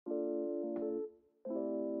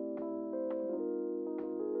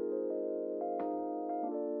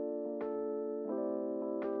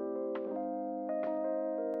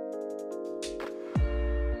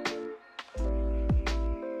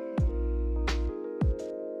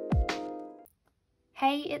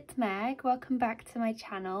Hey, it's Meg, welcome back to my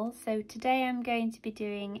channel. So today I'm going to be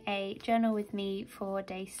doing a journal with me for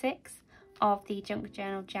day 6 of the Junk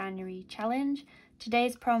Journal January challenge.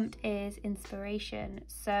 Today's prompt is inspiration.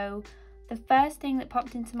 So the first thing that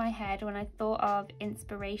popped into my head when I thought of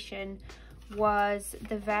inspiration was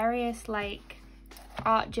the various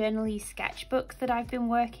art journal-y sketchbooks that I've been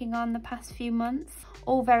working on the past few months,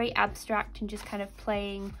 all very abstract and just kind of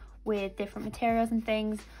playing with different materials and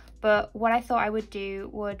things. But what I thought I would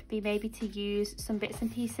do would be maybe to use some bits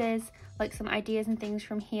and pieces, like some ideas and things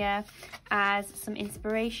from here as some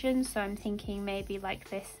inspiration. So I'm thinking maybe like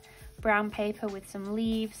this brown paper with some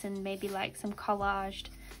leaves and maybe like some collaged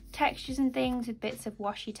textures and things with bits of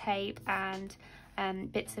washi tape and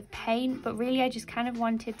bits of paint. But really I just kind of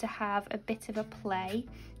wanted to have a bit of a play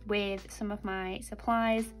with some of my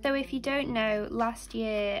supplies. So if you don't know, last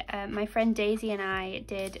year my friend Daisy and I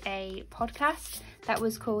did a podcast that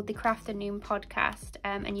was called the Crafternoon podcast,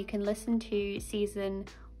 and you can listen to season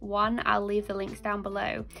 1. I'll leave the links down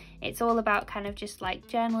below. It's all about kind of just like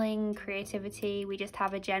journaling, creativity. We just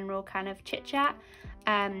have a general kind of chit chat,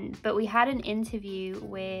 but we had an interview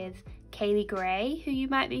with Kaylee Gray, who you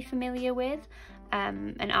might be familiar with,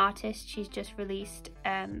 an artist. She's just released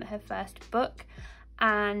her first book,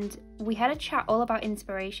 and we had a chat all about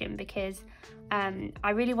inspiration because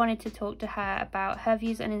I really wanted to talk to her about her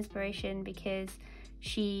views on inspiration, because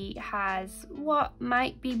she has what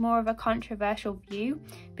might be more of a controversial view,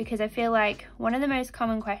 because I feel like one of the most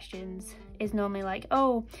common questions is normally like,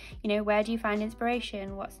 oh, you know, where do you find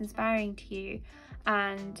inspiration? What's inspiring to you?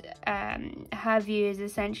 And her view is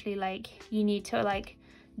essentially like you need to like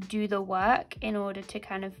do the work in order to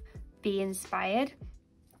kind of be inspired.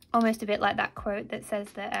 Almost a bit like that quote that says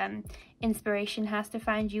that inspiration has to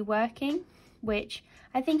find you working, which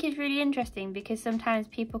I think is really interesting, because sometimes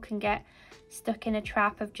people can get stuck in a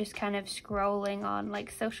trap of just kind of scrolling on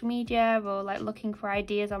like social media or like looking for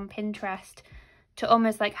ideas on Pinterest to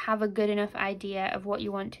almost like have a good enough idea of what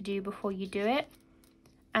you want to do before you do it.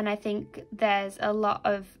 And I think there's a lot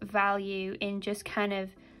of value in just kind of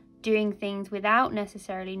doing things without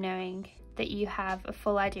necessarily knowing that you have a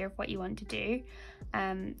full idea of what you want to do.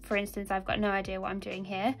 For instance, I've got no idea what I'm doing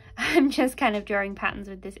here. I'm just kind of drawing patterns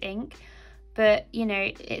with this ink. But, you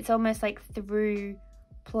know, it's almost like through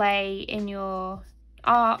play in your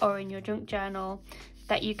art or in your junk journal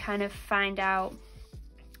that you kind of find out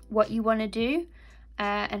what you want to do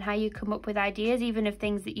and how you come up with ideas, even of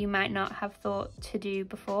things that you might not have thought to do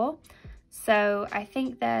before. So I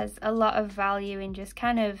think there's a lot of value in just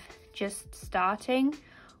kind of just starting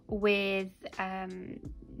with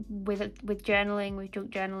journaling, with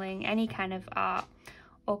junk journaling, any kind of art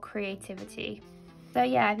or creativity. So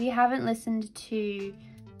yeah, if you haven't listened to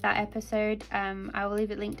that episode, I will leave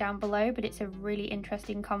it linked down below, but it's a really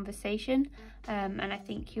interesting conversation, and I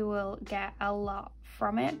think you will get a lot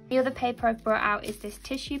from it. The other paper I've brought out is this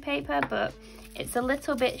tissue paper, but it's a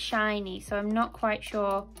little bit shiny, so I'm not quite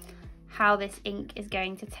sure how this ink is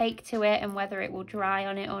going to take to it and whether it will dry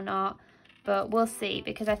on it or not, but we'll see,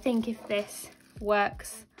 because I think if this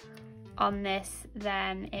works on this,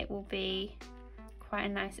 then it will be quite a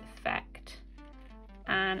nice effect.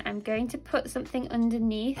 And I'm going to put something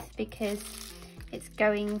underneath because it's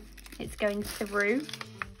going through.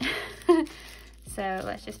 So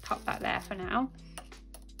let's just pop that there for now.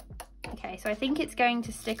 Okay, so I think it's going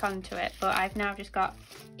to stick onto it, but I've now just got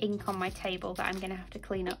ink on my table that I'm going to have to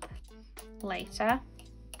clean up later.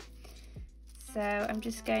 So I'm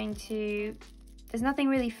just going to, there's nothing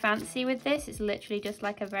really fancy with this. It's literally just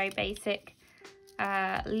like a very basic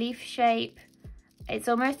leaf shape. It's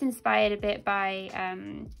almost inspired a bit by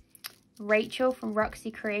Rachel from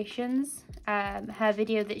Roxy Creations, her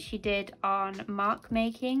video that she did on mark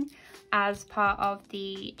making as part of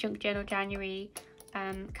the Junk Journal January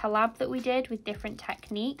collab that we did with different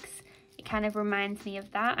techniques. It kind of reminds me of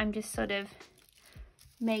that. I'm just sort of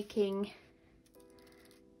making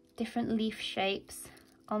different leaf shapes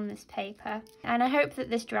on this paper, and I hope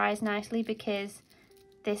that this dries nicely, because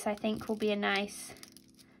this I think will be a nice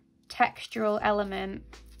textural element,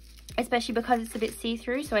 especially because it's a bit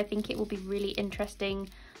see-through. So I think it will be really interesting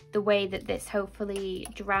the way that this hopefully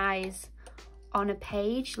dries on a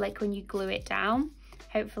page, like when you glue it down.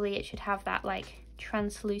 Hopefully it should have that like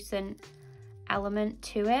translucent element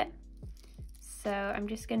to it. So I'm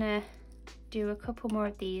just gonna do a couple more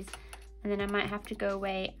of these, and then I might have to go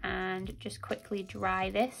away and just quickly dry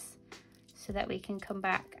this so that we can come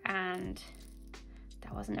back and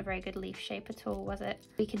that wasn't a very good leaf shape at all, was it?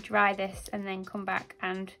 We could dry this and then come back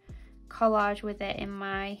and collage with it in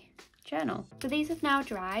my journal. So these have now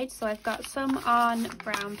dried, so I've got some on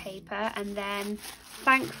brown paper, and then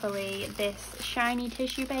thankfully this shiny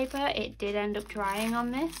tissue paper, it did end up drying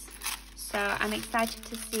on this. So I'm excited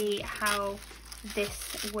to see how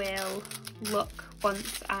this will look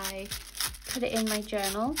once I put it in my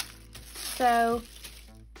journal. So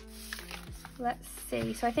let's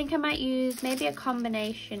see. So I think I might use maybe a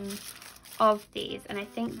combination of these, and I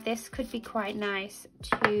think this could be quite nice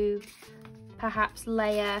to perhaps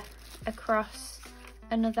layer across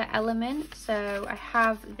another element. So I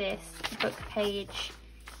have this book page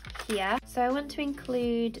here, so I want to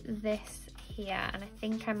include this here, and I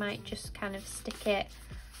think I might just kind of stick it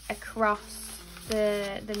across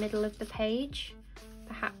the middle of the page,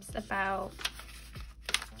 perhaps about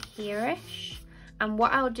here-ish. And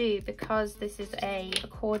what I'll do, because this is a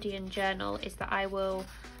accordion journal, is that I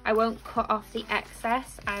won't cut off the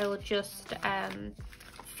excess. I'll just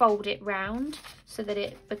fold it round so that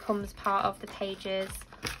it becomes part of the pages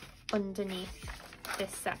underneath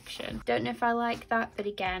this section. Don't know if I like that, but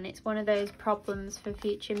again, it's one of those problems for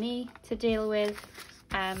future me to deal with,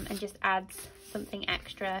 and just adds something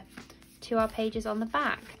extra to our pages on the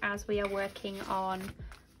back as we are working on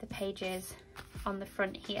the pages on the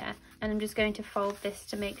front here. And I'm just going to fold this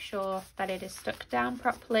to make sure that it is stuck down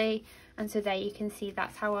properly, and so there you can see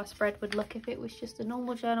that's how our spread would look if it was just a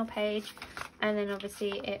normal journal page, and then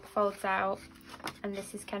obviously it folds out, and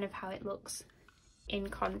this is kind of how it looks in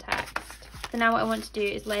context. So now what I want to do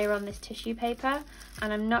is layer on this tissue paper,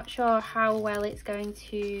 and I'm not sure how well it's going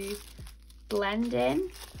to blend in,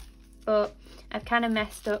 but I've kind of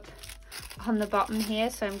messed up on the bottom here,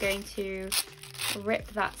 so I'm going to rip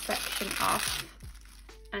that section off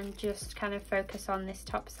and just kind of focus on this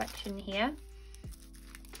top section here.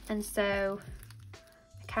 And so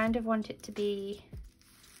I kind of want it to be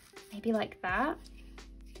maybe like that,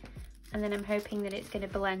 and then I'm hoping that it's going to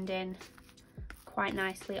blend in quite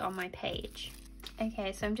nicely on my page.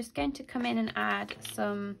 Okay, so I'm just going to come in and add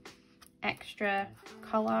some extra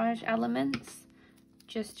collage elements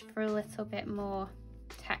just for a little bit more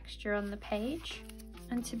texture on the page.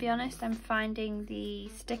 And to be honest, I'm finding the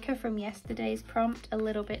sticker from yesterday's prompt a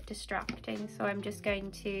little bit distracting, so I'm just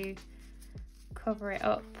going to cover it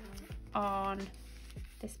up on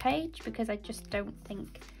this page because I just don't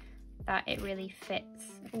think that it really fits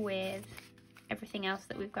with everything else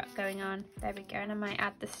that we've got going on. There we go, and I might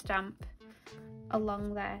add the stamp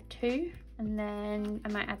along there too, and then I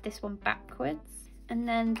might add this one backwards. And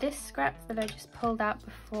then this scrap that I just pulled out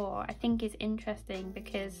before I think is interesting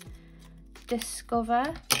because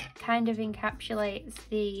discover kind of encapsulates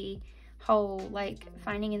the whole like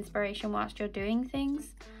finding inspiration whilst you're doing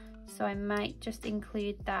things, so I might just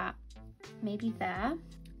include that maybe there,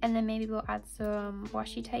 and then maybe we'll add some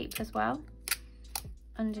washi tape as well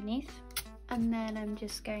underneath. And then I'm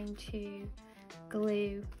just going to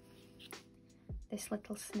glue this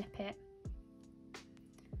little snippet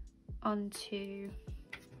onto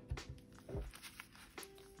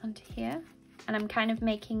here, and I'm kind of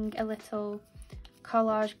making a little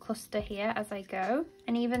collage cluster here as I go.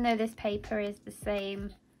 And even though this paper is the same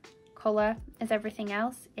colour as everything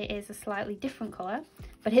else, it is a slightly different colour,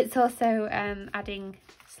 but it's also adding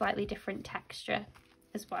slightly different texture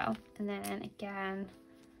as well. And then again,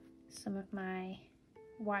 some of my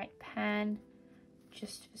white pen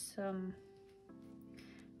just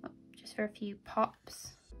for a few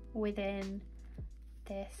pops within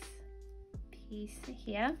this piece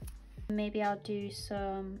here. Maybe I'll do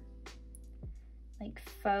some like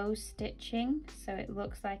faux stitching so it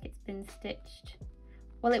looks like it's been stitched.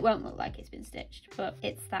 Well, it won't look like it's been stitched, but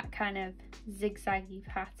it's that kind of zigzaggy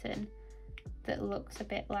pattern that looks a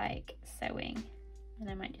bit like sewing. And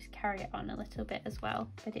I might just carry it on a little bit as well,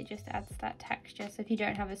 but it just adds that texture. So if you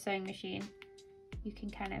don't have a sewing machine, you can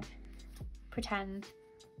kind of pretend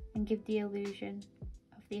and give the illusion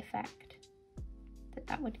of the effect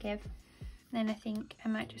that would give. Then I think I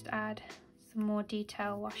might just add some more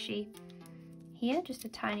detail washi here, just a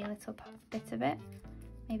tiny little bit of it,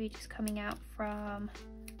 maybe just coming out from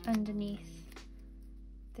underneath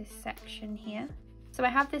this section here. So I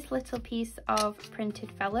have this little piece of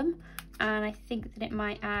printed vellum, and I think that it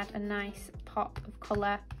might add a nice pop of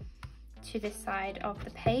colour to this side of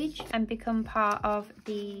the page and become part of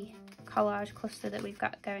the collage cluster that we've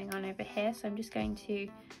got going on over here. So I'm just going to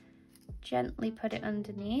gently put it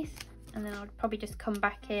underneath, and then I'll probably just come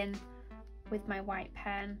back in with my white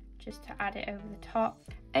pen just to add it over the top.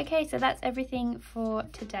 Okay, so that's everything for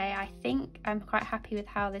today. I think I'm quite happy with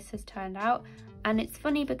how this has turned out, and it's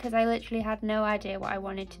funny because I literally had no idea what I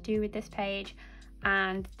wanted to do with this page.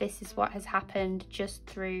 and this is what has happened just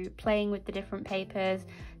through playing with the different papers,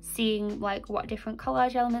 seeing like what different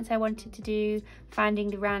collage elements I wanted to do, finding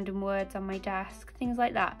the random words on my desk, things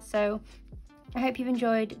like that. So I hope you've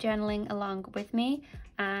enjoyed journaling along with me,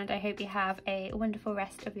 and I hope you have a wonderful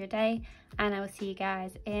rest of your day, and I will see you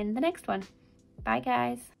guys in the next one. Bye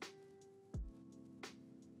guys.